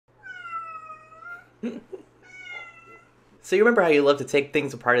So you remember how you loved to take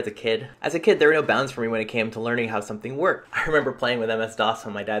things apart as a kid? As a kid, there were no bounds for me when it came to learning how something worked. I remember playing with MS-DOS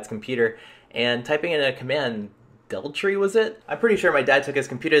on my dad's computer and typing in a command, Deltree was it? I'm pretty sure my dad took his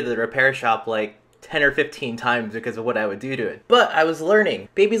computer to the repair shop like 10 or 15 times because of what I would do to it. But I was learning.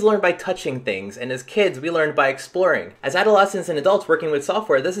 Babies learn by touching things, and as kids, we learned by exploring. As adolescents and adults working with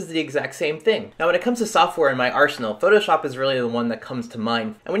software, this is the exact same thing. Now when it comes to software in my arsenal, Photoshop is really the one that comes to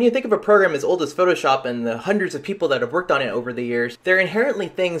mind. And when you think of a program as old as Photoshop and the hundreds of people that have worked on it over the years, there are inherently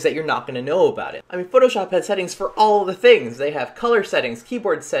things that you're not going to know about it. I mean, Photoshop has settings for all the things. They have color settings,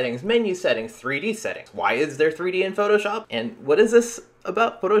 keyboard settings, menu settings, 3D settings. Why is there 3D in Photoshop? And what is this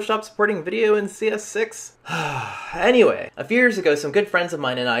about Photoshop supporting video in CS6? Anyway, a few years ago, some good friends of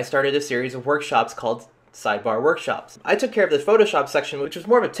mine and I started a series of workshops called Sidebar Workshops. I took care of the Photoshop section, which was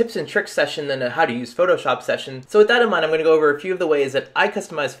more of a tips and tricks session than a how to use Photoshop session. So with that in mind, I'm going to go over a few of the ways that I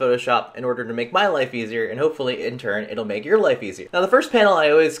customize Photoshop in order to make my life easier, and hopefully in turn it'll make your life easier. Now the first panel I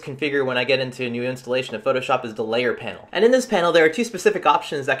always configure when I get into a new installation of Photoshop is the layer panel. And in this panel there are two specific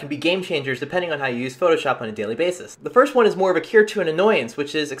options that can be game changers depending on how you use Photoshop on a daily basis. The first one is more of a cure to an annoyance,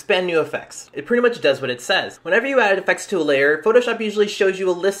 which is expand new effects. It pretty much does what it says. Whenever you add effects to a layer, Photoshop usually shows you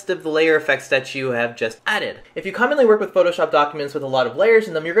a list of the layer effects that you have just added. If you commonly work with Photoshop documents with a lot of layers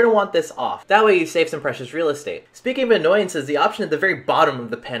in them, you're going to want this off. That way you save some precious real estate. Speaking of annoyances, the option at the very bottom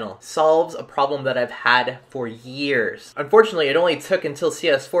of the panel solves a problem that I've had for years. Unfortunately, it only took until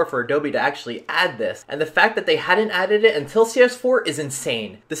CS4 for Adobe to actually add this, and the fact that they hadn't added it until CS4 is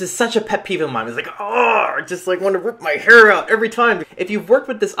insane. This is such a pet peeve of mine. It's like, oh, I just like want to rip my hair out every time. If you've worked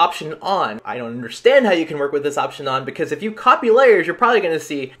with this option on, I don't understand how you can work with this option on, because if you copy layers, you're probably going to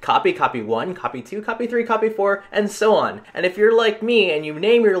see copy, copy 1, copy 2, copy 3, copy 4, and so on. And if you're like me and you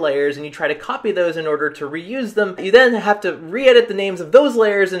name your layers and you try to copy those in order to reuse them, you then have to re-edit the names of those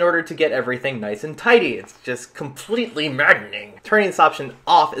layers in order to get everything nice and tidy. It's just completely maddening. Turning this option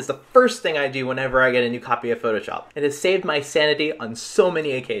off is the first thing I do whenever I get a new copy of Photoshop. It has saved my sanity on so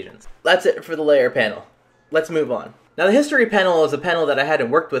many occasions. That's it for the layer panel. Let's move on. Now the history panel is a panel that I hadn't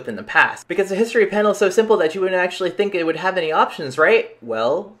worked with in the past, because the history panel is so simple that you wouldn't actually think it would have any options, right?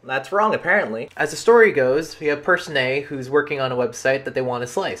 Well, that's wrong apparently. As the story goes, we have person A who's working on a website that they want to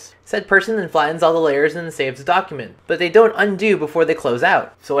slice. Said person then flattens all the layers and saves the document, but they don't undo before they close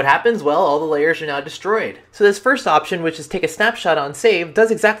out. So what happens? Well, all the layers are now destroyed. So this first option, which is take a snapshot on save, does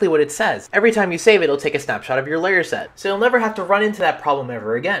exactly what it says. Every time you save, it'll take a snapshot of your layer set. So you'll never have to run into that problem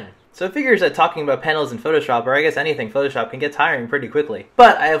ever again. So it figures that talking about panels in Photoshop, or I guess anything Photoshop, can get tiring pretty quickly.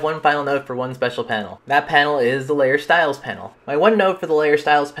 But I have one final note for one special panel. That panel is the Layer Styles panel. My one note for the Layer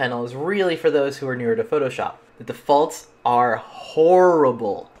Styles panel is really for those who are newer to Photoshop. The defaults are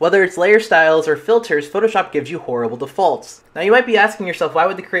horrible. Whether it's layer styles or filters, Photoshop gives you horrible defaults. Now you might be asking yourself, why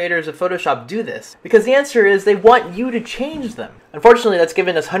would the creators of Photoshop do this? Because the answer is they want you to change them. Unfortunately, that's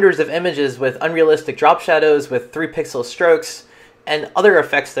given us hundreds of images with unrealistic drop shadows, with 3-pixel strokes, and other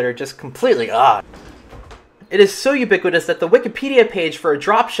effects that are just completely odd. It is so ubiquitous that the Wikipedia page for a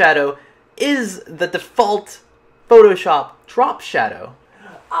drop shadow is the default Photoshop drop shadow.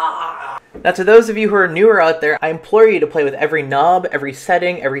 Now to those of you who are newer out there, I implore you to play with every knob, every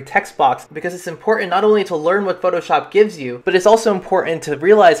setting, every text box, because it's important not only to learn what Photoshop gives you, but it's also important to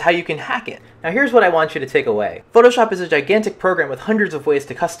realize how you can hack it. Now here's what I want you to take away. Photoshop is a gigantic program with hundreds of ways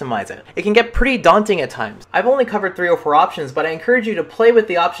to customize it. It can get pretty daunting at times. I've only covered 3 or 4 options, but I encourage you to play with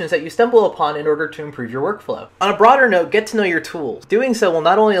the options that you stumble upon in order to improve your workflow. On a broader note, get to know your tools. Doing so will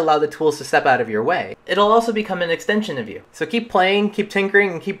not only allow the tools to step out of your way, it'll also become an extension of you. So keep playing, keep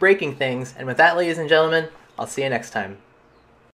tinkering, and keep breaking things. And with that, ladies and gentlemen, I'll see you next time.